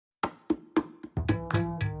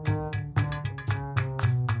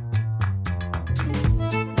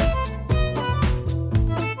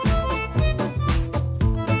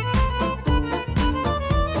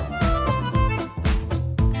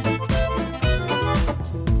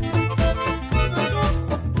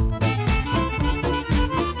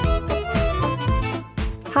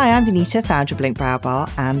Hi, I'm Vanita, founder of Blink Brow Bar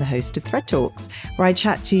and the host of Thread Talks, where I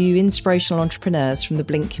chat to inspirational entrepreneurs from the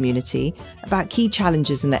Blink community about key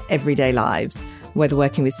challenges in their everyday lives, whether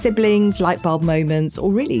working with siblings, light bulb moments,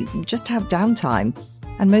 or really just have downtime.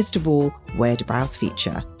 And most of all, where do brows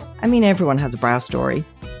feature? I mean, everyone has a brow story.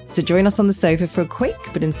 So join us on the sofa for a quick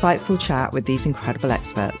but insightful chat with these incredible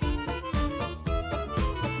experts.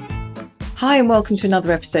 Hi and welcome to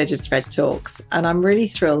another episode of Thread Talks. And I'm really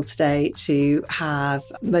thrilled today to have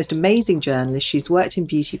the most amazing journalist. She's worked in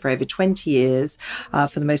beauty for over 20 years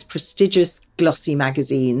for the most prestigious glossy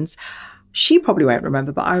magazines. She probably won't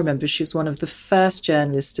remember, but I remember she was one of the first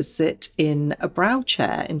journalists to sit in a brow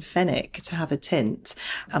chair in Fenwick to have a tint.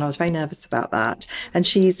 And I was very nervous about that. And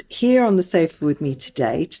she's here on the sofa with me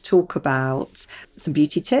today to talk about some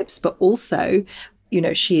beauty tips, but also, you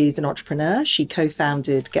know, she is an entrepreneur. She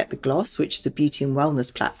co-founded Get the Gloss, which is a beauty and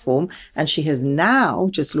wellness platform. And she has now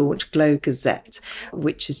just launched Gazette,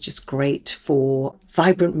 which is just great for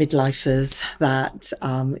vibrant midlifers that,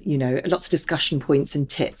 lots of discussion points and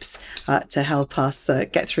tips to help us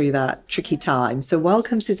get through that tricky time. So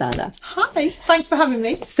welcome, Susannah. Hi, thanks for having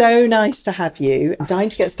me. So nice to have you. I'm dying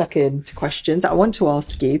to get stuck into questions. I want to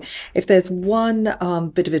ask you if there's one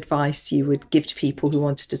bit of advice you would give to people who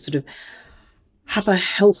wanted to sort of have a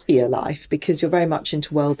healthier life, because you're very much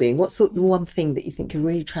into well-being. What's the one thing that you think can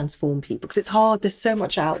really transform people? Because it's hard. There's so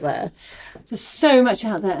much out there. There's so much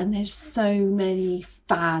out there, and there's so many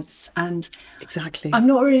fads. And exactly, to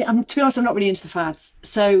be honest, I'm not really into the fads.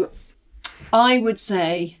 So I would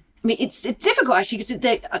say, it's difficult actually,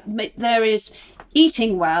 because there is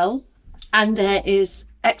eating well and there is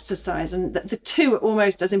exercise, and the two are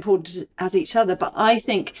almost as important as each other. But I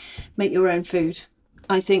think make your own food.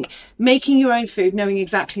 I think making your own food, knowing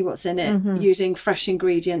exactly what's in it, using fresh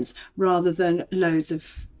ingredients rather than loads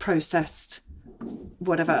of processed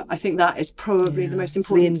whatever. I think that is probably the most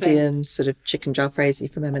important thing. The Indian sort of chicken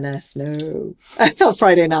jalfrezi from M&S, no, on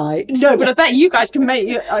Friday night. No, but I bet you guys can make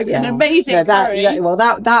an amazing curry.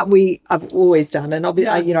 I've always done. And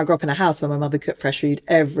obviously, I grew up in a house where my mother cooked fresh food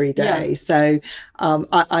every day. Yeah. So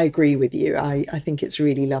I agree with you. I think it's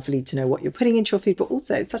really lovely to know what you're putting into your food, but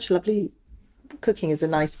also it's such a lovely... Cooking is a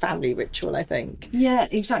nice family ritual, I think. Yeah,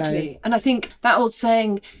 exactly. So. And I think that old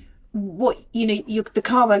saying, the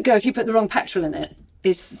car won't go if you put the wrong petrol in it,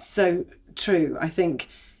 is so true. I think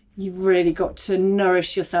you've really got to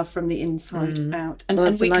nourish yourself from the inside out. And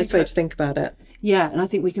that's a nice way to think about it. Yeah, and I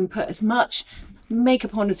think we can put as much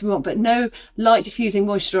makeup on as we want, but no light diffusing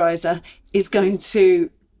moisturiser is going to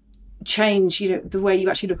change the way you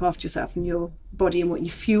actually look after yourself and your body and what you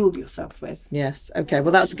fuel yourself with. Yes. Okay,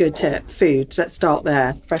 well, that's a good tip. Food, let's start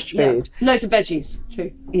there. Fresh food. Loads of veggies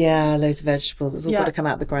too. Yeah, loads of vegetables. It's all got to come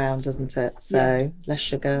out of the ground, doesn't it? So less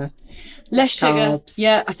sugar, less carbs.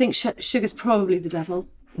 Yeah, I think sugar's probably the devil.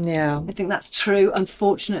 Yeah, I think that's true,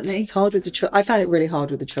 unfortunately. It's hard with the children. I found it really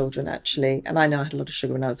hard with the children, actually. And I know I had a lot of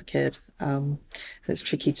sugar when I was a kid. It's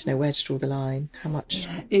tricky to know where to draw the line, how much.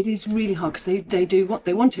 Yeah, it is really hard, because they do what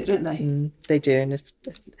they want it, don't they? They do, and if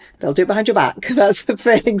they'll do it behind your back, that's the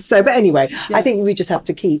thing. So, but anyway, I think we just have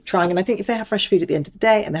to keep trying. And I think if they have fresh food at the end of the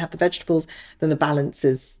day and they have the vegetables, then the balance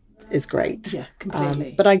is great. Yeah,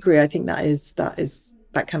 completely. But I agree. I think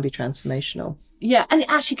that can be transformational. Yeah, and it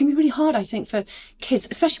actually can be really hard, I think, for kids,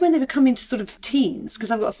 especially when they become into sort of teens, because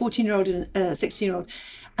I've got a 14-year-old and a 16-year-old,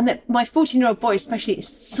 and that my 14-year-old boy especially is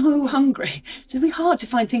so hungry. It's really hard to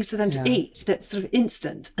find things for them to eat that's sort of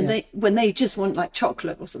instant. And when they just want like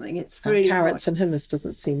chocolate or something, it's really carrots hard. And hummus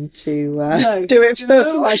doesn't seem to do it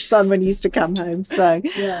for my son when he used to come home. So,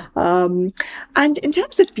 and in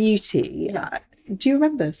terms of beauty... Do you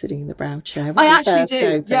remember sitting in the brow chair? I actually do.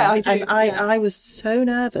 Opened? Yeah, I do. And I was so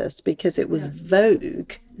nervous because it was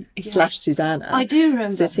Vogue / Susannah. I do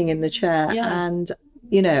remember. Sitting in the chair. Yeah. And,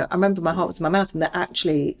 I remember my heart was in my mouth, and that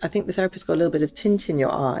actually, I think the therapist got a little bit of tint in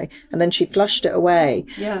your eye, and then she flushed it away.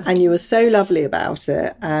 Yeah. And you were so lovely about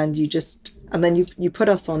it, and you just... And then you put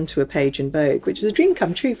us onto a page in Vogue, which is a dream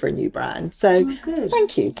come true for a new brand. So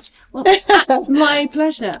thank you. Well, my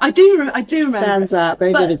pleasure. I do remember. Stands up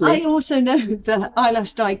very vividly. I also know that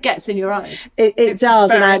eyelash dye gets in your eyes. It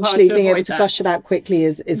does, and actually being able to flush it out quickly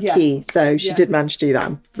is key. So she did manage to do that.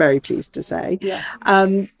 I'm very pleased to say. Yeah.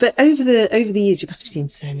 But over the years, you must have seen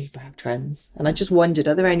so many brow trends, and I just wondered,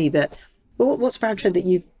 are there any that? Well, what's a brow trend that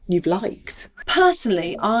you've liked?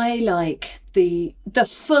 Personally, I like the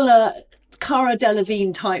fuller Cara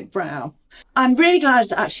Delevingne type brow. I'm really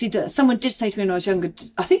glad actually that someone did say to me when I was younger,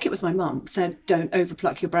 I think it was my mum, said don't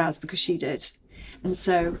overpluck your brows, because she did. And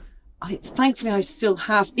so thankfully I still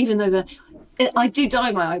have, even though I do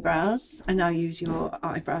dye my eyebrows. I now use your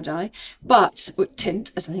eyebrow dye, but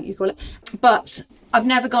tint, as I think you call it. But I've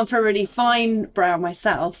never gone for a really fine brow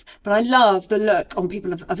myself. But I love the look on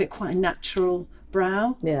people of it quite a natural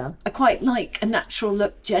brow. Yeah, I quite like a natural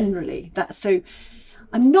look generally.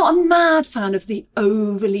 I'm not a mad fan of the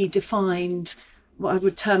overly defined, what I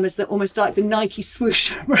would term as almost like the Nike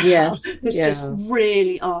swoosh brow. Yes, It's just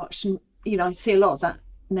really arched, and I see a lot of that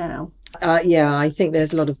now. I think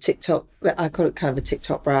there's a lot of TikTok. I call it kind of a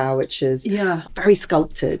TikTok brow, which is very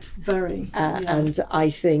sculpted. Very. And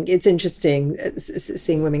I think it's interesting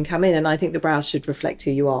seeing women come in, and I think the brows should reflect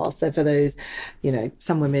who you are. So for those,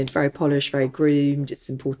 some women very polished, very groomed, it's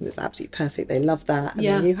important, it's absolutely perfect. They love that. And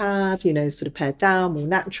then you have, sort of pared down, more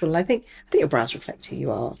natural. And I think your brows reflect who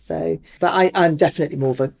you are. So, but I'm definitely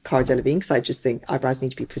more of a Cara Delevingne, because I just think eyebrows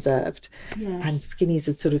need to be preserved. Yes. And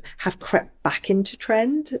skinnies have crept back into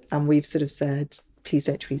trend, and we've sort of said, please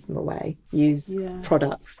don't tweeze them away. Use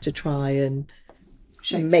products to try and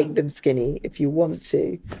make them skinny if you want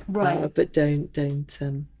to, right? But don't.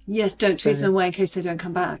 Yes, don't tweeze them away in case they don't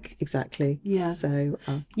come back. Exactly. Yeah. So.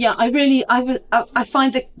 I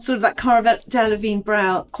find that Cara Delevingne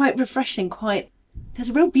brow quite refreshing. There's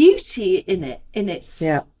a real beauty in it.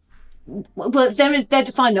 Yeah. Well, they're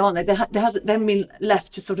defined, aren't they? They haven't been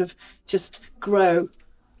left to sort of just grow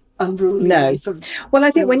unruly. No. Well,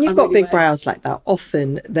 I think when you've got big brows like that,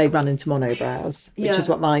 often they run into monobrows, which is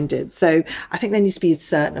what mine did. So I think there needs to be a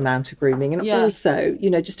certain amount of grooming. And also,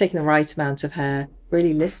 just taking the right amount of hair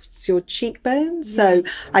really lifts your cheekbones. So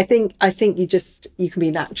I think you can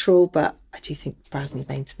be natural, but I do think brows need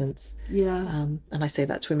maintenance. Yeah. And I say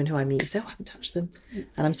that to women who I meet, so I haven't touched them.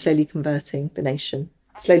 And I'm slowly converting the nation.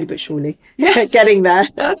 Slowly but surely. Getting there.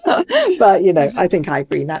 But, I think I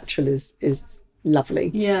agree. Natural is lovely.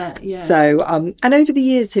 Yeah. So, and over the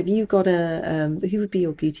years, have you got who would be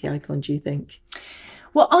your beauty icon, do you think?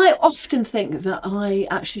 Well, I often think that I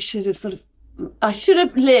actually should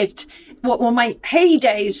have lived what my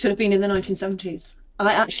heydays should have been in the 1970s.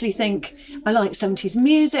 I actually think I like 70s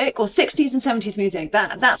music, or 60s and 70s music.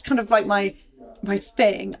 That's kind of like my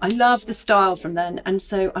thing. I love the style from then. And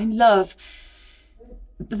so I love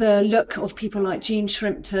the look of people like Jean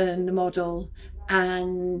Shrimpton, the model,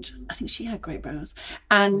 and I think she had great brows.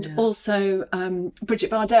 And also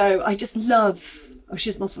Brigitte Bardot. I just love,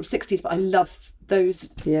 she's more sort of 60s, but I love those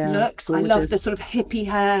looks. Gorgeous. I love the sort of hippie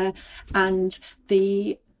hair and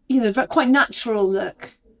the quite natural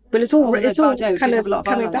look. But it's all kind of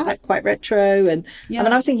coming back, quite retro. And I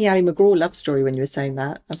was thinking Ali McGraw love story when you were saying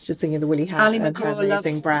that. I was just thinking the woolly hat. Ali McGraw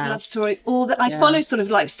love story. All that. I follow sort of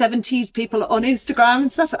like 70s people on Instagram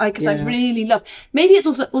and stuff, because I really love. Maybe it's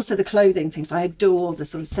also the clothing things. I adore the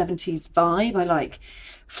sort of 70s vibe. I like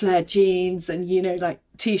flared jeans and like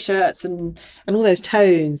t-shirts and all those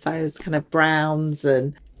tones, those kind of browns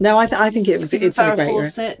and. No, I think it's a great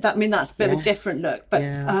Fawcett. That's a bit of a different look. But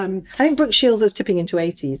I think Brooke Shields is tipping into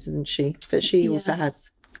 80s, isn't she? But she also had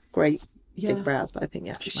great big brows. But I think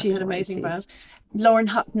she had amazing brows. Lauren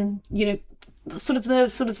Hutton, sort of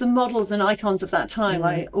the models and icons of that time.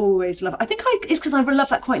 I always love. I think it's because I love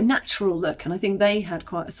that quite natural look, and I think they had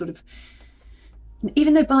quite a sort of.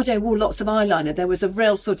 Even though Bardot wore lots of eyeliner, there was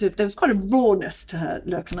quite a rawness to her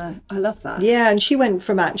look, and I love that. Yeah, and she went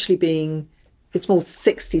from actually being. It's more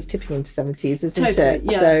 60s tipping into 70s, isn't it?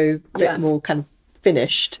 Yeah. So a bit more kind of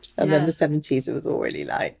finished. And then the 70s, it was all really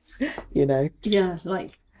like, Yeah,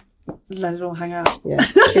 like let it all hang out. Yeah,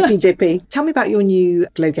 hippy dippy. Tell me about your new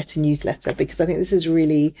Glow Getter newsletter, because I think this is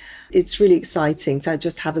really exciting to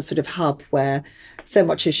just have a sort of hub where so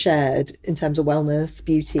much is shared in terms of wellness,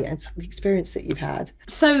 beauty, and the experience that you've had.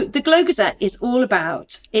 So the Glow Gazette is all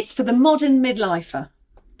about, it's for the modern midlifer.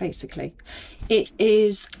 Basically, it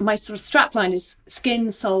is, my sort of strapline is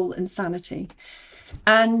skin, soul and sanity.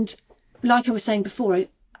 And like I was saying before,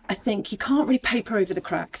 I think you can't really paper over the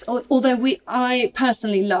cracks. Although I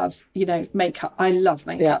personally love, makeup. I love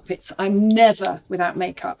makeup. I'm never without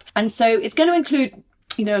makeup. And so it's going to include,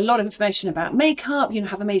 a lot of information about makeup,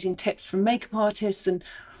 have amazing tips from makeup artists and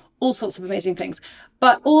all sorts of amazing things.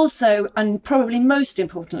 But also, and probably most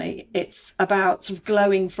importantly, it's about sort of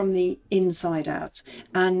glowing from the inside out.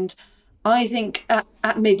 And I think at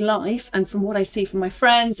midlife, and from what I see from my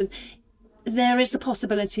friends, and there is the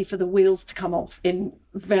possibility for the wheels to come off in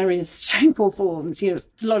various shape or forms. A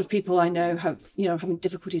lot of people I know have, having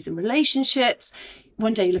difficulties in relationships.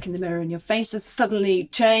 One day you look in the mirror and your face has suddenly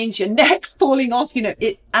changed, your neck's falling off,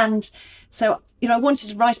 and So, I wanted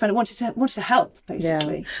to write about it, wanted to help,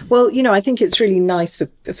 basically. Yeah. Well, I think it's really nice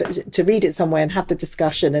to read it somewhere and have the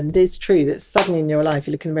discussion. And it is true that suddenly in your life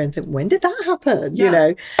you look in the mirror and think, when did that happen?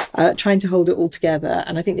 Yeah. Trying to hold it all together.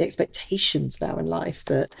 And I think the expectations now in life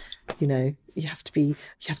that, you have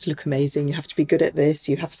to look amazing, you have to be good at this,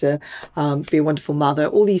 you have to be a wonderful mother,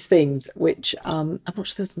 all these things, which I'm not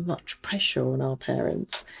sure there's much pressure on our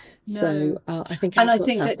parents. No. So I think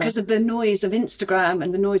that because of the noise of Instagram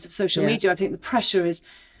and the noise of social media, I think the pressure is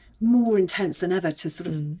more intense than ever to sort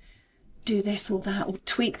of do this or that or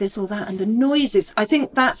tweak this or that. And the noises, I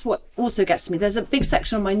think that's what also gets to me. There's a big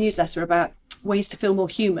section on my newsletter about ways to feel more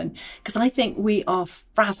human, because I think we are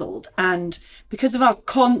frazzled, and because of our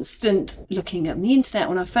constant looking at the internet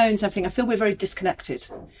on our phones and everything, I feel we're very disconnected.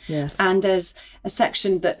 Yes. And there's a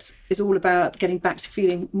section that is all about getting back to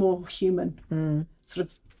feeling more human, sort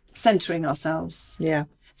of centering ourselves. Yeah.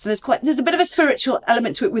 So there's a bit of a spiritual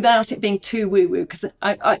element to it without it being too woo-woo, because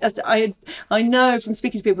I know from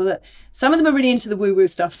speaking to people that some of them are really into the woo-woo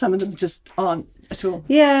stuff, some of them just aren't at all.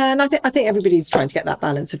 Yeah, and I think everybody's trying to get that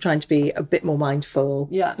balance of trying to be a bit more mindful,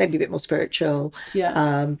 maybe a bit more spiritual.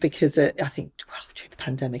 Because I think during the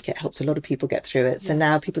pandemic it helped a lot of people get through it. So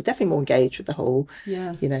now people are definitely more engaged with the whole,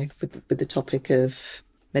 with the topic of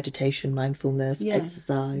meditation, mindfulness,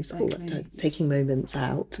 exercise, all that, taking moments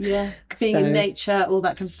out, being in nature, all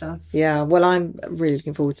that kind of stuff. Well, I'm really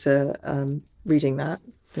looking forward to reading that.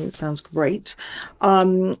 I think it sounds great.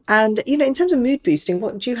 And in terms of mood boosting,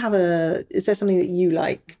 is there something that you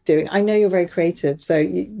like doing? I know you're very creative, so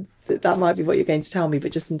that might be what you're going to tell me,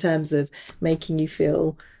 but just in terms of making you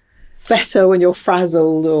feel better when you're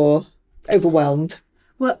frazzled or overwhelmed.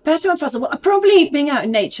 Well, better when frazzled. Well, probably being out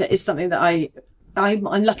in nature is something that I'm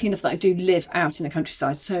lucky enough that I do live out in the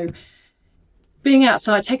countryside. So being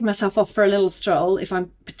outside, taking myself off for a little stroll, if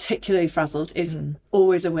I'm particularly frazzled, is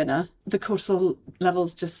always a winner. The cortisol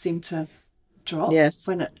levels just seem to drop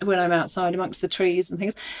when I'm outside amongst the trees and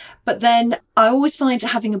things. But then I always find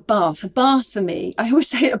having a bath for me, I always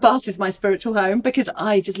say a bath is my spiritual home, because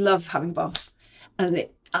I just love having a bath. And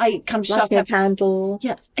I kind of shut a candle.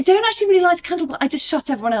 Yeah, I don't actually really light a candle, but I just shut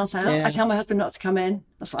everyone else out. I tell my husband not to come in.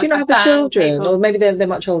 Do you not have the children? People. Or maybe they're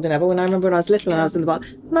much older now. But when I remember when I was little and I was in the bath,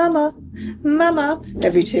 Mama,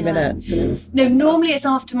 every 2 minutes. And it was, normally it's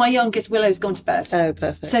after my youngest Willow's gone to bed. Oh,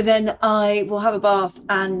 perfect. So then I will have a bath,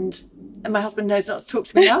 and my husband knows not to talk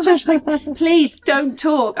to me now. I'm like, please don't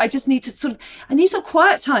talk. I just need to sort of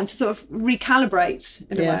quiet time to sort of recalibrate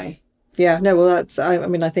in a way. Yeah, no, well,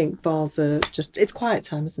 I think bars are it's quiet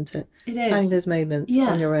time, isn't it? It is. It's finding those moments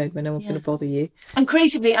on your own when no one's going to bother you. And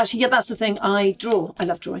creatively, actually, that's the thing. I draw. I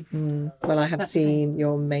love drawing. Well, I have seen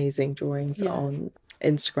your amazing drawings on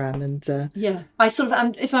Instagram, and I sort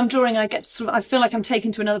of, if I'm drawing, I feel like I'm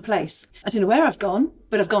taken to another place. I don't know where I've gone,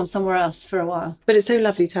 but I've gone somewhere else for a while. But it's so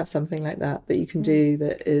lovely to have something like that you can do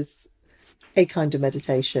that is a kind of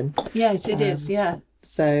meditation. Yes, it is. Yeah.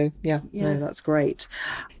 So no, that's great.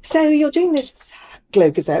 So you're doing this Glow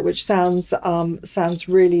Gazette, which sounds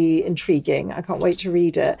really intriguing. I can't wait to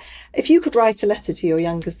read it. If you could write a letter to your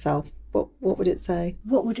younger self, what would it say?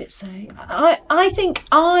 What would it say? I think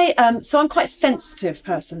so I'm quite a sensitive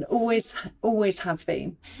person, always have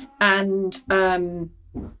been, and I'm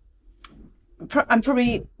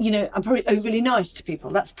probably overly nice to people.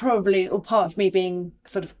 That's probably all part of me being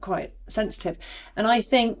sort of quite sensitive, and I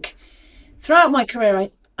think throughout my career,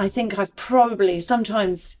 I think I've probably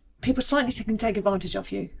sometimes people slightly can take advantage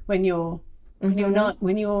of you when you're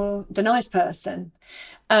the nice person,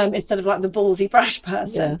 instead of like the ballsy brash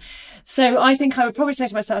person. So I think I would probably say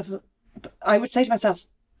to myself,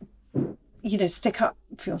 stick up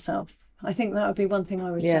for yourself. I think that would be one thing I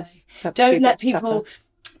would say. Don't let people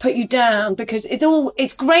put you down, because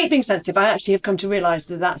it's great being sensitive. I actually have come to realise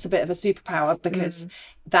that that's a bit of a superpower, because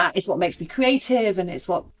that is what makes me creative, and it's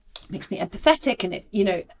what makes me empathetic, and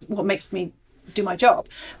what makes me do my job.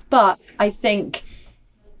 But I think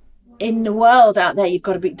in the world out there, you've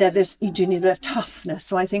got to be there. You do need a bit of toughness.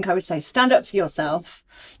 So I think I would say stand up for yourself.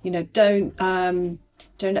 Don't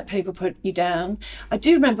let people put you down. I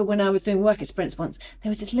do remember when I was doing work experience once, there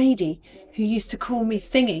was this lady who used to call me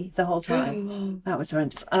Thingy the whole time. That was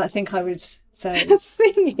horrendous. I think I would say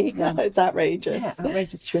Thingy. Yeah. It's outrageous. Yeah,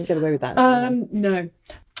 outrageous. She wouldn't get away with that. No.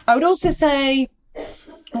 I would also say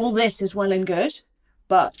all this is well and good,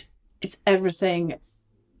 but it's everything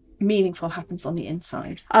meaningful happens on the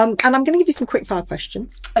inside. And I'm going to give you some quick fire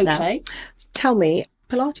questions. Okay. Now. Tell me,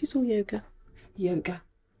 Pilates or yoga? Yoga.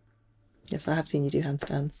 Yes, I have seen you do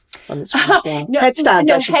handstands on Instagram as well. Headstands,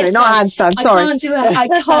 I should say, not handstands. Sorry.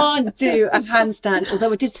 I can't do a handstand,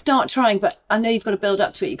 although I did start trying, but I know you've got to build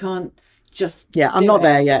up to it. You can't just I'm not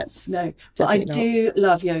there yet. No, but I do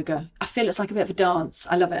love yoga. I feel it's like a bit of a dance.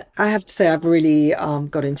 I love it. I have to say I've really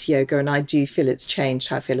got into yoga, and I do feel it's changed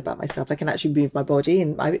how I feel about myself. I can actually move my body,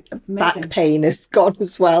 and my back pain is gone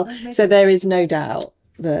as well. So there is no doubt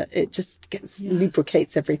that it just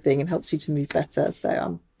lubricates everything and helps you to move better.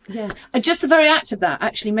 So and just the very act of that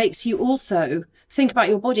actually makes you also think about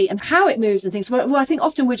your body and how it moves and things. Well, I think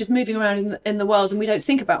often we're just moving around in the world and we don't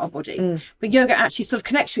think about our body. But yoga actually sort of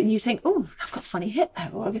connects you, and you think, oh, I've got a funny hip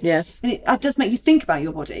there. Yes. And it does make you think about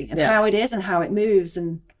your body and how it is and how it moves.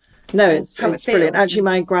 And it's brilliant. Actually,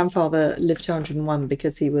 my grandfather lived to 101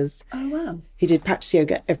 because he was... Oh, wow. He did practice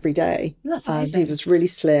yoga every day. That's amazing. He was really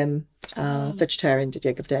slim, vegetarian, did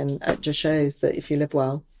yoga every day. And it just shows that if you live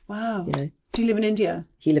well... Wow. Do you live in India?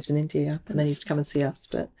 He lived in India, and then he used to come and see us.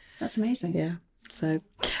 But that's amazing. Yeah. So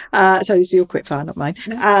this is your quick fire, not mine.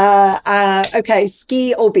 Okay,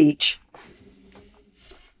 ski or beach?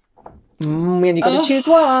 And you've got to choose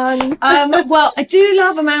one. Well, I do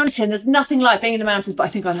love a mountain. There's nothing like being in the mountains, but I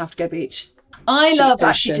think I'd have to go beach. I love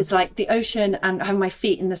actually just like the ocean and having my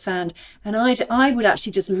feet in the sand. And I would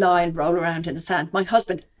actually just lie and roll around in the sand. My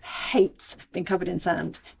husband hates being covered in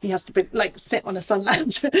sand. He has to sit on a sun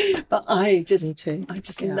lounge. But I just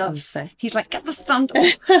love. He's like, get the sand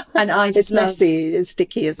off. And I just love. It's messy. It's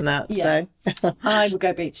sticky, isn't it? Yeah. So I would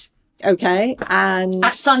go beach. Okay. And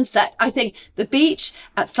at sunset, I think the beach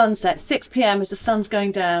at sunset, 6 p.m. as the sun's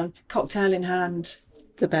going down, cocktail in hand.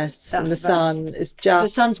 The best. And the sun is just the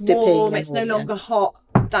sun's warm, it's no longer hot.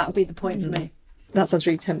 That would be the point for me. That sounds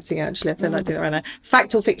really tempting, actually. I feel like doing that right now.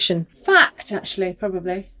 Fact or fiction? Fact, actually,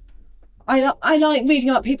 probably. I like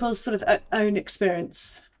reading about people's sort of own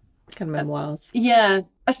experience. Kind of memoirs. Yeah.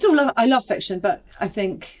 I love fiction, but I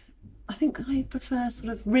think I prefer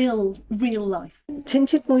sort of real life.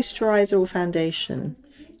 Tinted moisturiser or foundation?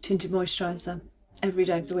 Tinted moisturiser. Every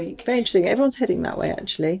day of the week. Very interesting. Everyone's heading that way,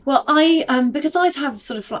 actually. Well, I because I have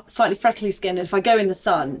sort of slightly freckly skin, and if I go in the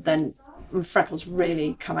sun, then my freckles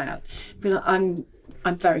really come out. But I'm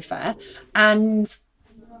very fair, and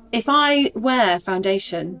if I wear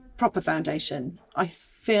foundation, proper foundation, I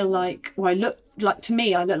feel like, I look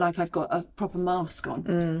like I've got a proper mask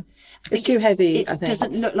on. It's too heavy. I think it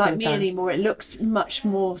doesn't look like me sometimes anymore. It looks much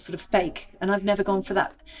more sort of fake, and I've never gone for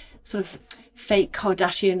that sort of fake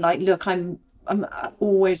Kardashian look. I'm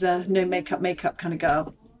always a no makeup kind of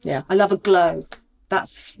girl. Yeah. I love a glow.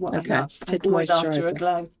 That's what I love. I'm Tinted always after a moisturiser.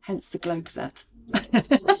 glow. Hence the Glow Gazette.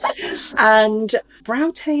 And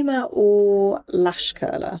brow tamer or lash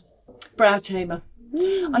curler? Brow tamer.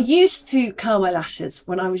 I used to curl my lashes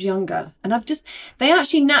when I was younger, and they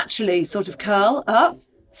actually naturally sort of curl up.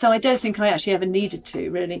 So I don't think I actually ever needed to,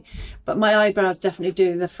 really. But my eyebrows definitely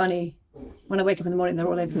do the funny. When I wake up in the morning, they're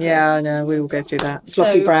all over the place. Yeah, I know. We all go through that.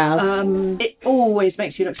 Floppy brows. It always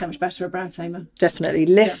makes you look so much better, a brow tamer. Definitely.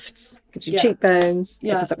 Lifts, gives you cheekbones,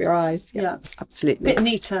 opens up your eyes. Yeah. Absolutely. Bit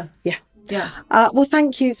neater. Yeah. Yeah. Well,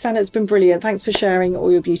 thank you, Susannah. It's been brilliant. Thanks for sharing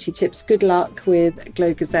all your beauty tips. Good luck with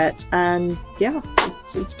Glow Gazette. And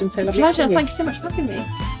it's been so lovely. Pleasure. Thank you so much for having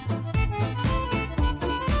me.